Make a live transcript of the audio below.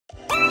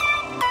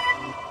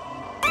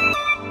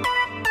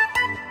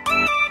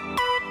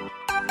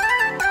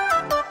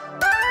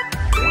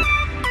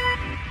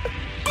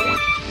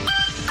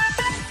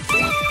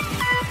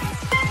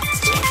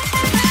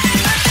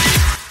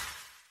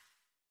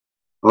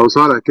أو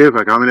صالح،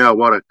 كيفك؟ عامل إيه؟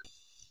 أخبارك؟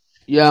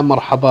 يا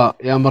مرحبا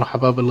يا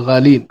مرحبا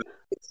بالغالين.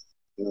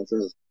 يا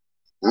أستاذ.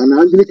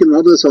 أنا عندي ليك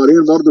النهارده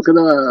سؤالين برضو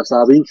كده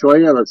صعبين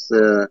شوية، بس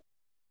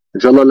إن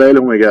شاء الله نلاقي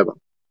لهم إجابة.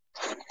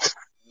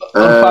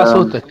 ارفع آه،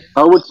 صوتك.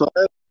 أول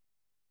سؤال.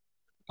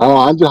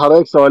 عندي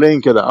لحضرتك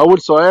سؤالين كده.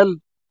 أول سؤال،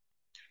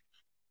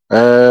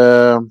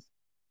 آه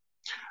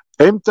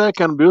إمتى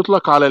كان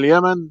بيطلق على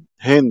اليمن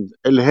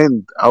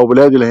الهند أو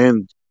بلاد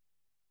الهند؟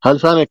 هل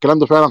فعلا الكلام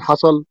ده فعلا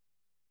حصل؟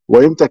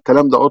 وإمتى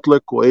الكلام ده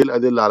أطلق؟ وإيه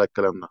الأدلة على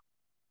الكلام ده؟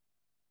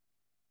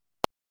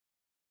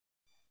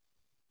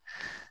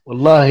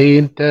 والله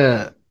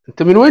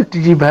انت من وين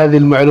تجيب هذه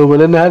المعلومة؟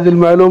 لان هذه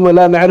المعلومة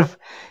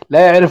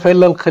لا يعرفها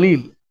الا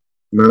القليل.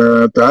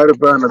 ما أنت عارف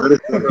بقى، أنا دارس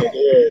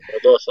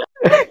موضوع صح.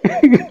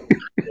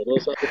 موضوع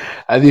صح.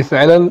 هذه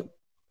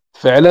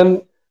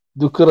فعلا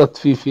ذكرت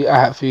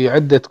في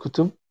عدة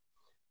كتب.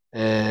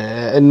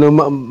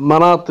 انه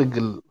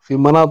في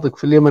مناطق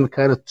في اليمن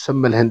كانت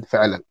تسمى الهند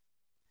فعلا.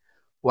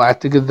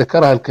 واعتقد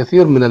ذكرها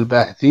الكثير من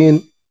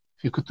الباحثين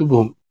في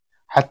كتبهم.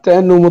 حتى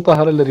انه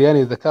مطهر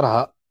الرياني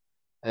ذكرها.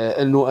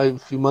 انه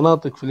في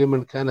مناطق في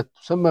اليمن كانت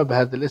تسمى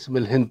بهذا الاسم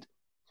الهند،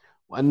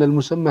 وأن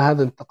المسمى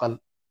هذا انتقل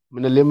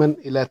من اليمن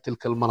إلى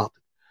تلك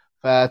المناطق.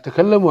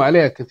 فتكلموا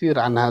عليها كثير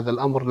عن هذا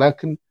الأمر،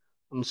 لكن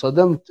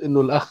انصدمت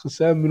أنه الأخ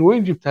سام من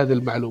وين جبت هذه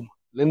المعلومة،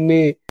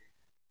 لأني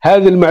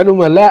هذه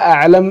المعلومة لا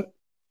أعلم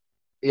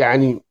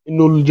يعني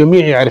أنه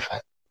الجميع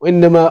يعرفها،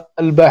 وإنما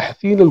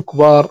الباحثين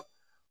الكبار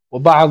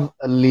وبعض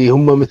اللي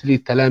هم مثلي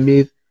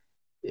التلاميذ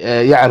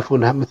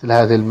يعرفون مثل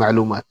هذه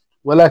المعلومات.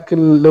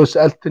 ولكن لو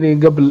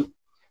سألتني قبل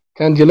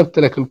كان جلبت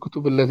لك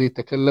الكتب التي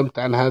تكلمت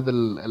عن هذا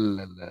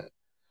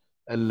ال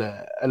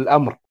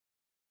الأمر.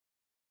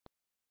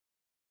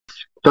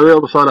 طيب يا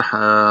أبو صالح،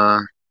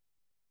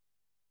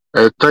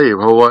 طيب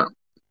هو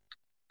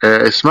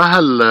اسمها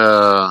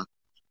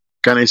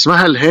كان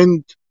اسمها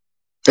الهند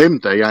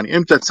امتى؟ يعني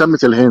امتى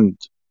اتسمت الهند؟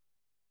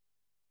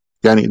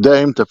 يعني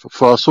ده امتى؟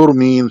 في عصور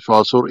مين؟ في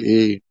عصور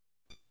ايه؟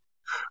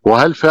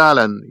 وهل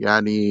فعلا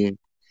يعني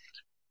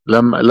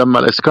لما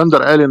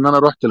الاسكندر قال ان انا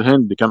رحت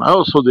الهند كان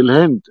اقصد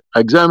الهند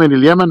اجزاء من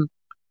اليمن،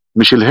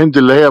 مش الهند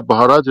اللي هي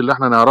البهارات اللي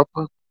احنا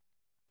نعرفها؟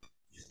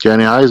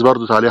 يعني عايز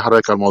برضو تعليق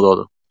حضرتك على الموضوع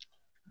ده.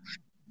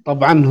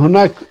 طبعا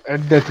هناك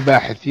عدة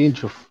باحثين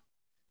شوف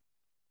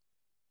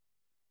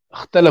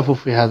اختلفوا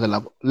في هذا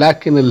الأمر،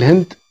 لكن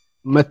الهند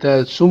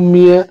متى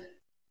سمي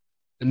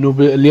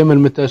اليمن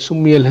متى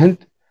سمي الهند؟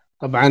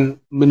 طبعا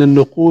من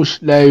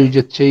النقوش لا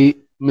يوجد شيء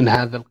من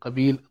هذا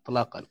القبيل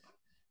إطلاقا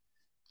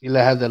إلى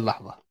هذه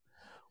اللحظة،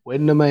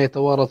 وإنما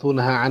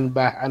يتوارثونها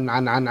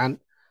عن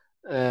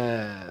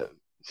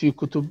في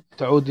كتب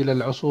تعود إلى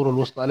العصور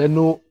الوسطى،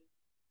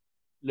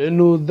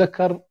 لأنه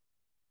ذكر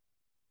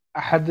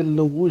أحد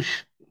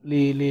النقوش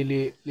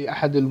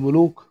لأحد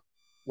الملوك،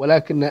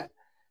 ولكن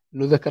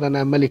أنه ذكر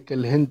أنا ملك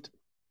الهند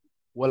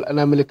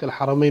وأنا ملك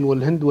الحرمين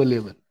والهند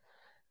واليمن.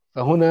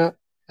 فهنا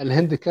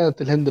الهند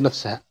كانت الهند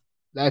نفسها،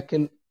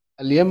 لكن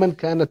اليمن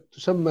كانت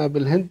تسمى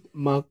بالهند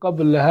ما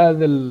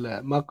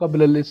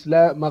قبل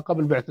الإسلام، ما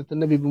قبل بعثة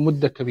النبي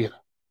بمدة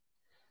كبيرة.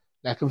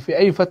 لكن في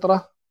أي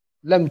فترة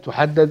لم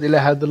تحدد إلى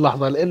هذه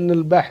اللحظة، لأن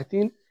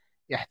الباحثين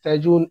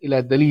يحتاجون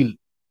إلى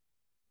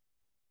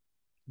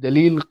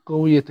دليل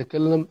قوي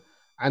يتكلم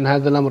عن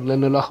هذا الأمر،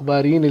 لأن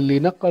الأخباريين اللي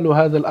نقلوا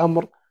هذا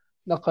الأمر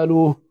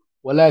نقلوه،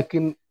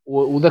 ولكن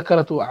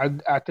وذكرته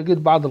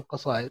أعتقد بعض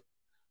القصائد،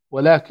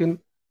 ولكن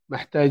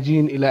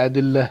محتاجين إلى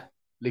أدلة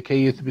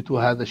لكي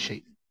يثبتوا هذا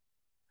الشيء.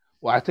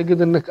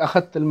 وأعتقد أنك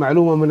أخذت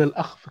المعلومة من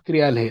الأخ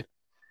فكري آل هير،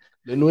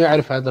 لأنه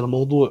يعرف هذا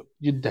الموضوع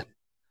جدا.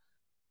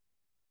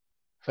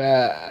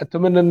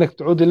 فأتمنى أنك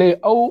تعود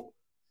إليه، أو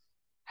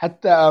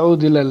حتى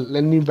أعود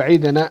لأني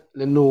بعيد أنا،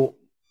 لأنه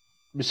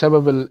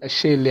بسبب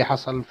الشيء اللي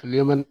حصل في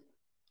اليمن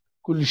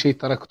كل شيء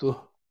تركته،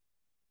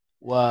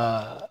 و...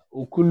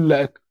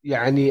 وكل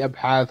يعني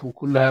أبحاث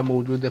وكلها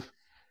موجودة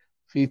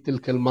في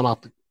تلك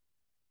المناطق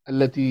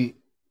التي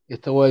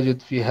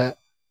يتواجد فيها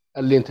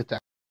اللي أنت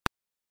تعرف.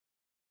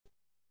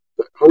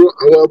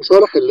 هو ابو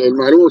صالح،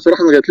 المعلومه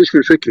بصراحه ما جاتليش في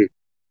الفكري،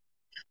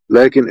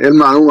 لكن إيه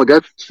المعلومه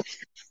جت؟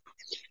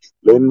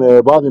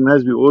 لان بعض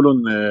الناس بيقولوا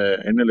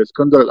ان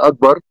الاسكندر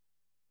الاكبر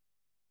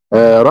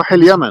راح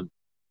اليمن،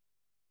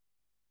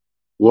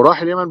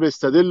 وراح اليمن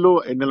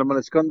بيستدلوا ان لما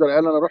الاسكندر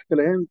قال انا رحت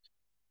الهند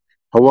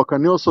هو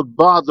كان يقصد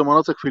بعض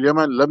مناطق في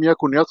اليمن، لم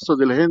يكن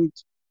يقصد الهند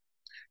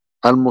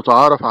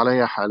المتعارف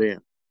عليها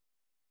حاليا.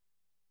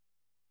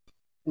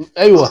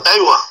 أيوة.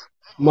 ايوه.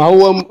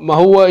 ما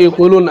هو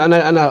يقولون،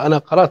 أنا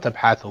قرأت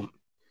أبحاثهم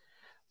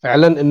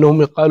فعلا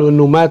أنهم يقالوا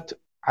أنه مات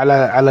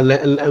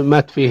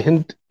مات في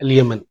هند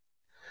اليمن،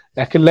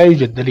 لكن لا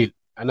يوجد دليل.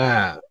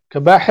 أنا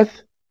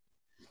كباحث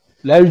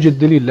لا يوجد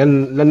دليل،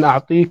 لن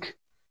أعطيك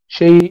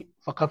شيء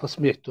فقط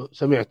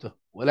سمعته،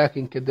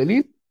 ولكن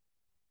كدليل،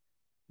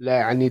 لا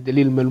يعني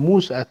دليل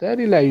ملموس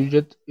آثاري، لا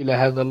يوجد إلى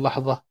هذا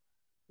اللحظة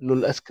أنه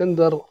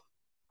الأسكندر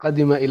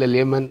قدم إلى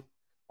اليمن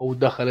أو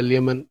دخل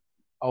اليمن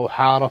أو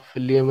حارب في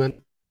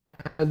اليمن.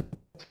 أن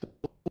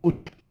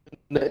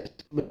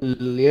اسم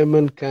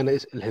اليمن كان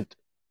اسم الهند.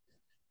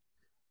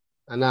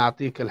 أنا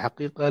أعطيك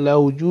الحقيقة، لا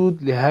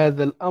وجود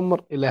لهذا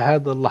الأمر إلى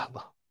هذا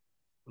اللحظة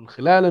من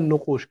خلال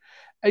النقوش.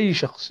 أي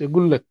شخص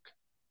يقول لك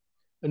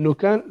أنه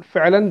كان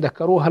فعلا،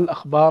 ذكروها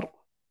الأخبار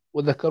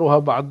وذكروها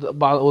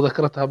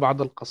وذكرتها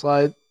بعض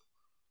القصائد،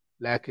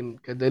 لكن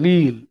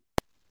كدليل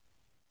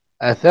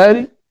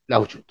آثاري لا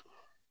وجود.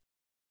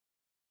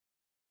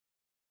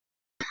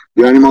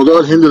 يعني موضوع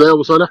الهند ده يا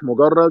ابو صالح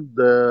مجرد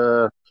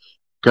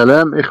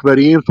كلام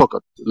اخباريين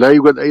فقط، لا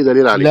يوجد اي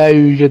دليل عليه. لا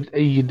يوجد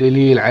أي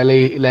دليل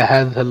عليه إلى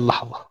هذه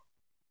اللحظة.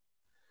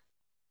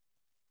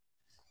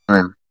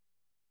 تمام.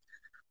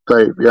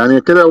 طيب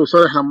يعني كده يا ابو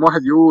صالح، لما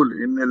واحد يقول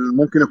ان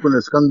ممكن يكون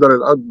الاسكندر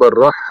الاكبر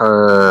راح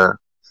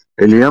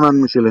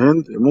اليمن مش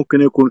الهند،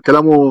 ممكن يكون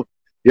كلامه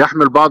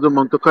يحمل بعض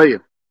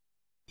المنطقية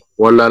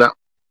ولا لا؟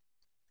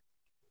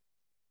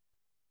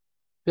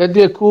 قد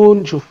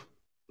يكون، شوف،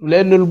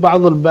 لأنه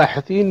بعض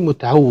الباحثين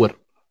متهور،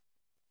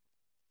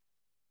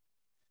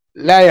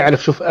 لا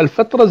يعرف. شوف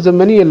الفترة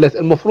الزمنية التي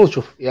المفروض،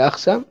 شوف يا أخ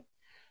سام،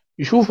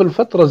 يشوف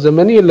الفترة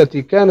الزمنية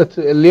التي كانت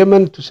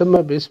اليمن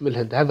تسمى باسم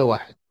الهند، هذا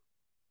واحد.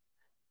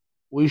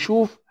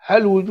 ويشوف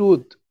هل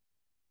وجود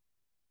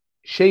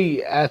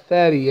شيء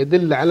آثاري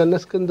يدل على أن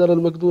اسكندر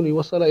المقدوني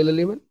وصل إلى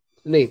اليمن،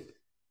 اثنين.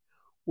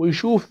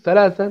 ويشوف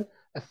ثلاثا،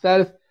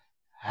 الثالث،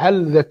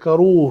 هل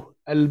ذكروه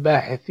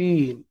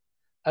الباحثين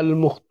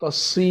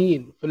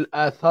المختصين في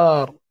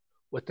الآثار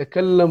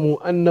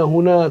وتكلموا أن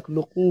هناك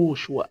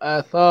نقوش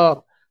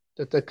وآثار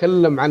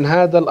تتكلم عن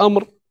هذا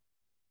الأمر،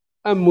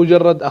 أم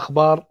مجرد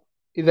أخبار؟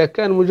 إذا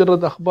كان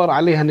مجرد أخبار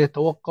عليه أن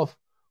يتوقف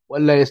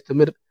ولا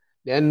يستمر،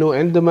 لأنه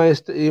عندما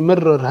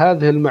يمرر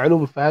هذه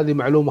المعلومة فهذه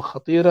معلومة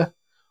خطيرة،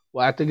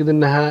 وأعتقد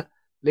أنها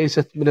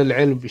ليست من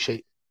العلم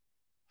بشيء.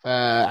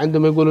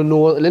 فعندما يقول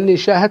أنه، لأني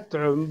شاهدت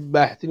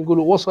باحثين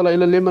يقولوا وصل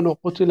إلى اليمن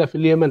وقتل في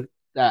اليمن،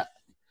 لا،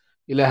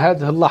 إلى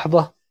هذه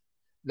اللحظة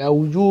لا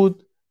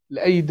وجود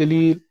لأي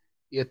دليل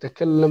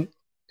يتكلم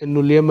أن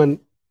اليمن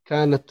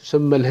كانت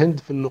تسمى الهند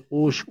في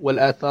النقوش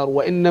والآثار،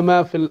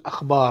 وإنما في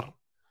الأخبار.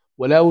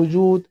 ولا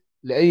وجود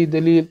لأي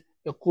دليل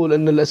يقول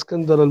أن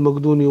الإسكندر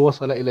المقدوني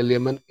وصل إلى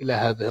اليمن إلى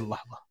هذه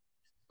اللحظة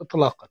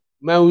إطلاقا.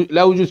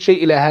 لا وجود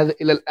شيء إلى هذا،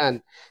 إلى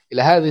الآن،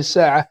 إلى هذه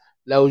الساعة،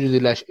 لا وجود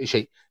إلى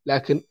شيء.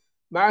 لكن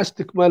مع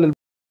استكمال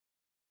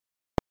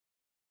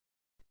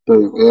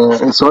طيب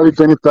السؤال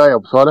الثاني بتاعي يا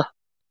ابو صالح،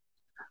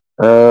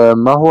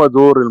 ما هو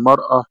دور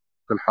المرأة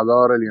في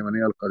الحضارة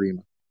اليمنية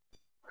القديمة؟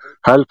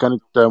 هل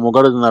كانت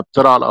مجرد انها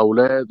بترعى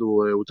الاولاد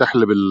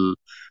وتحلب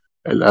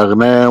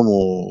الاغنام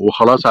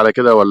وخلاص على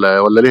كده،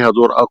 ولا ليها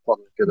دور اقوى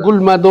من كده؟ كل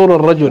ما دور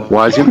الرجل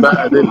وعايزين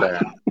بقى ادله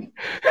يعني.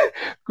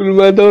 كل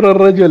ما دور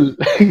الرجل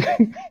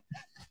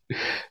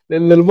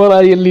لأن المرأة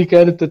هي اللي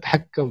كانت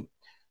تتحكم.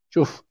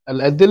 شوف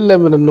الأدلة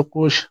من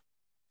النقوش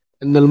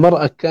أن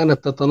المرأة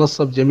كانت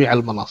تتنصب جميع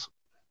المناصب،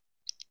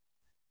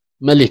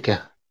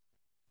 ملكة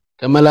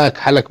كملاك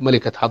حلك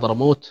ملكة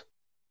حضرموت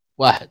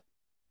واحد،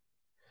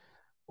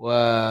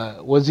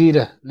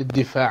 ووزيرة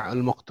للدفاع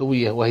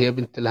المقتوية وهي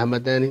بنت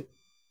الهمداني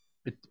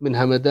من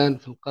همدان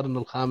في القرن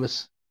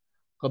الخامس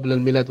قبل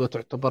الميلاد،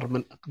 وتعتبر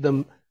من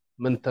أقدم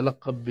من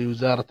تلقب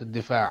بوزارة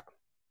الدفاع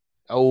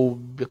أو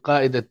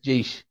بقائدة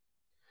جيش.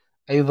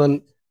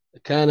 أيضا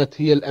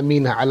كانت هي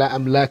الأمينة على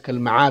أملاك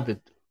المعابد.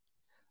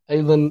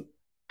 أيضا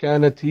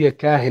كانت هي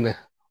كاهنة،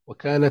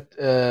 وكانت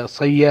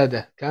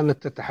صيادة،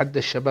 كانت تتحدى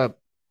الشباب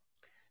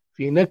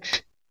في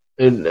نكش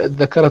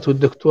ذكرته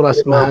الدكتورة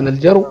اسمها أنا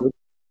الجرو.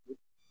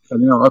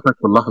 خليني اوقفك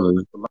في اللحظه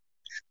دي.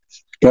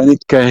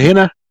 كانت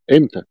كاهنه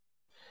امتى؟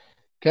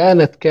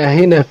 كانت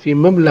كاهنة في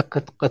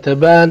مملكة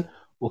قتبان،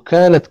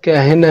 وكانت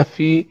كاهنة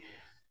في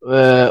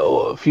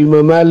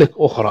ممالك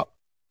أخرى.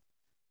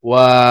 و...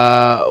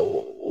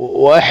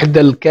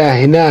 وإحدى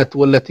الكاهنات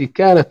والتي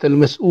كانت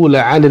المسؤولة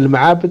عن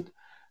المعابد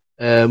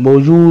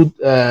موجود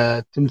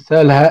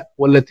تمثالها،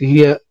 والتي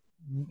هي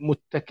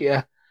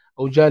متكئة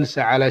أو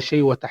جالسة على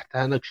شيء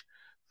وتحتها نقش،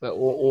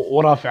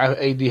 ورافعة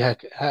أيديها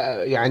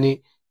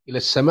يعني إلى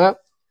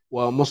السماء،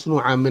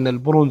 ومصنوعة من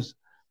البرونز.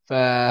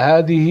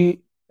 فهذه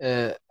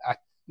آه،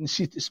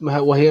 نسيت اسمها،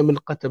 وهي من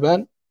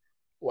قتبان.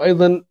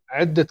 وأيضا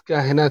عدة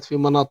كاهنات في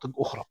مناطق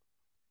أخرى.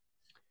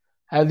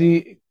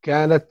 هذه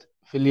كانت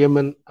في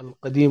اليمن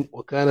القديم،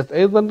 وكانت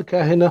أيضا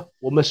كاهنة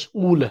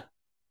ومسؤولة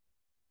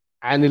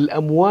عن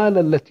الأموال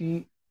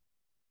التي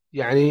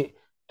يعني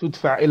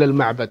تدفع إلى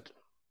المعبد،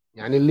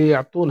 يعني اللي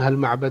يعطونها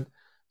المعبد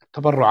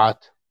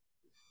التبرعات.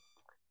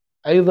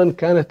 أيضا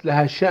كانت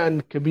لها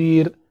شأن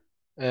كبير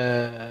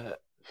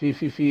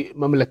في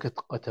مملكة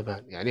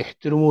قتبان، يعني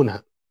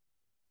يحترمونها.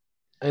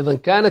 أيضا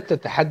كانت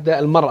تتحدى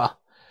المرأة،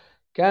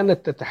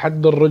 كانت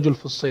تتحدى الرجل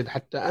في الصيد،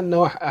 حتى أن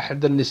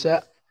أحد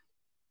النساء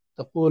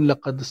تقول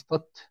لقد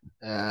اصطدت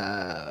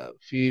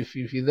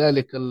في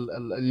ذلك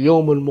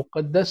اليوم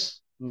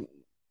المقدس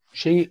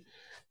شيء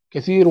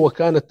كثير،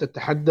 وكانت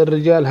تتحدى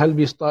الرجال هل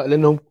بيصطاد،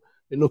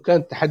 لأنه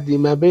كان تحدي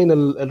ما بين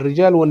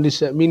الرجال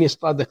والنساء مين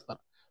يصطاد أكثر.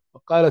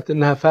 فقالت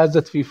أنها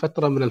فازت في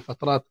فترة من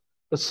الفترات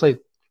بالصيد.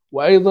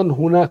 وأيضا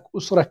هناك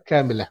أسرة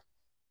كاملة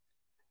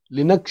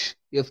لنكش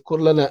يذكر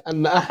لنا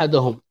أن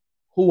أحدهم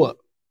هو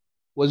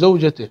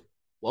وزوجته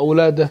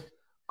وأولاده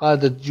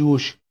قادة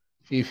جيوش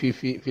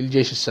في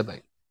الجيش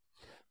السبعي.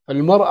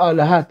 فالمرأة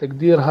لها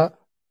تقديرها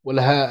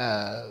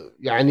ولها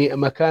يعني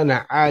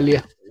مكانة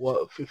عالية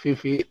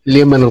في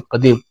اليمن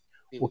القديم،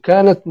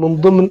 وكانت من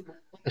ضمن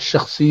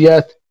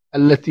الشخصيات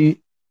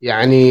التي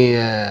يعني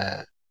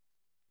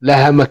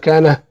لها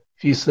مكانة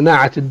في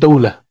صناعة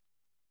الدولة.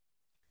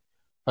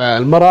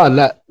 فالمرأة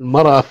لا،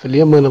 المرأة في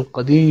اليمن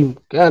القديم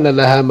كان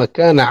لها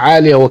مكانة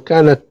عالية،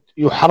 وكانت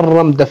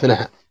يحرم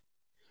دفنها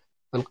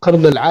في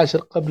القرن العاشر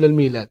قبل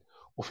الميلاد.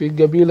 وفي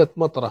قبيلة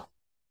مطرة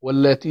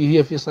والتي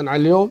هي في صنعاء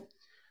اليوم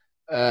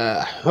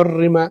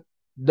حرم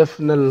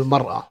دفن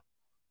المرأة،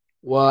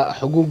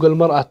 وحقوق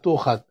المرأة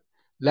تؤخذ.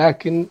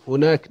 لكن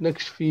هناك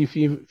نكش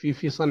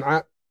في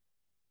صنعاء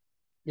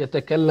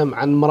يتكلم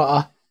عن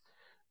امرأة،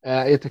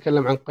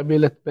 يتكلم عن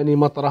قبيلة بني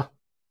مطرة،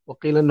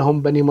 وقيل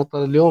أنهم بني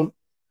مطرة اليوم،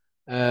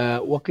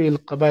 وقيل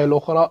قبائل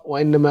أخرى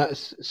وإنما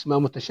اسمها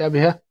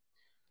متشابهة،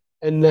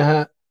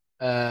 أنها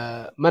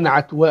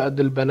منعت وأد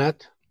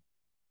البنات،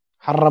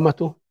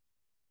 حرمته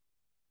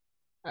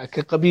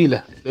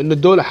كقبيلة لأن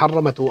الدولة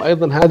حرمته،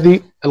 وأيضا هذه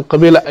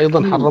القبيلة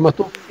أيضا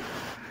حرمته.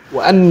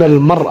 وأن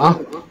المرأة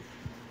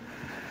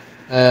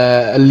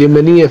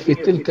اليمنية في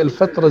تلك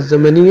الفترة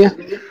الزمنية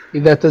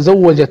إذا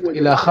تزوجت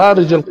إلى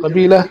خارج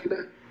القبيلة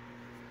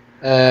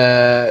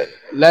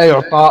لا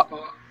يعطى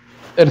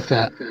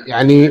إرثها،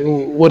 يعني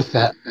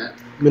ورثها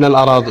من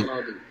الأراضي،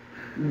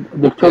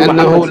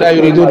 لأنه لا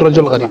يريدون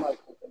رجل غريب.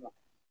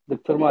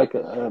 دكتور مايك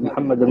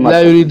محمد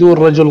لا يريدون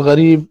رجل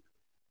غريب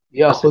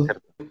يأخذ،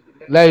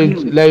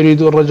 لا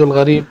يريدون رجل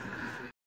غريب